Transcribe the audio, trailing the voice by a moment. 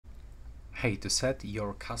Hey, to set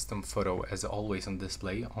your custom photo as always on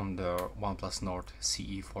display on the OnePlus Nord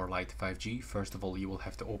CE for Lite 5G, first of all you will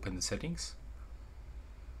have to open the settings.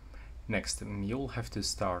 Next, you'll have to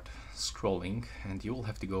start scrolling and you'll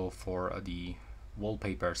have to go for the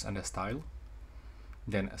wallpapers and the style.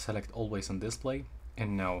 Then select always on display,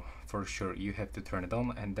 and now for sure you have to turn it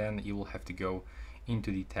on, and then you will have to go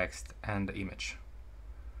into the text and the image.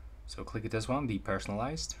 So click this one, the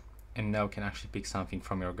personalized, and now can actually pick something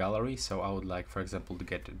from your gallery. So I would like, for example, to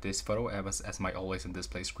get this photo as my always on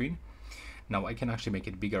display screen. Now I can actually make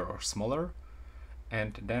it bigger or smaller,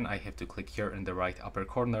 and then I have to click here in the right upper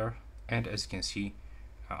corner, and as you can see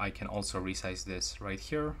I can also resize this right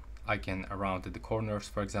here. I can round the corners,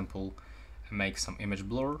 for example, make some image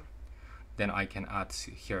blur. Then I can add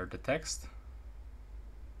here the text,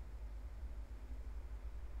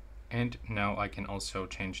 and now I can also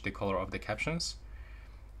change the color of the captions.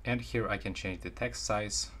 And here I can change the text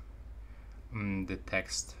size, the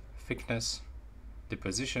text thickness, the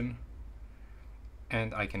position,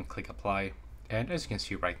 and I can click apply. And as you can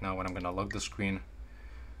see right now, when I'm gonna lock the screen,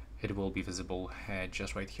 it will be visible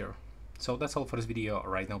just right here. So that's all for this video.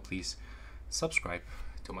 Right now, please subscribe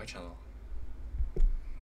to my channel.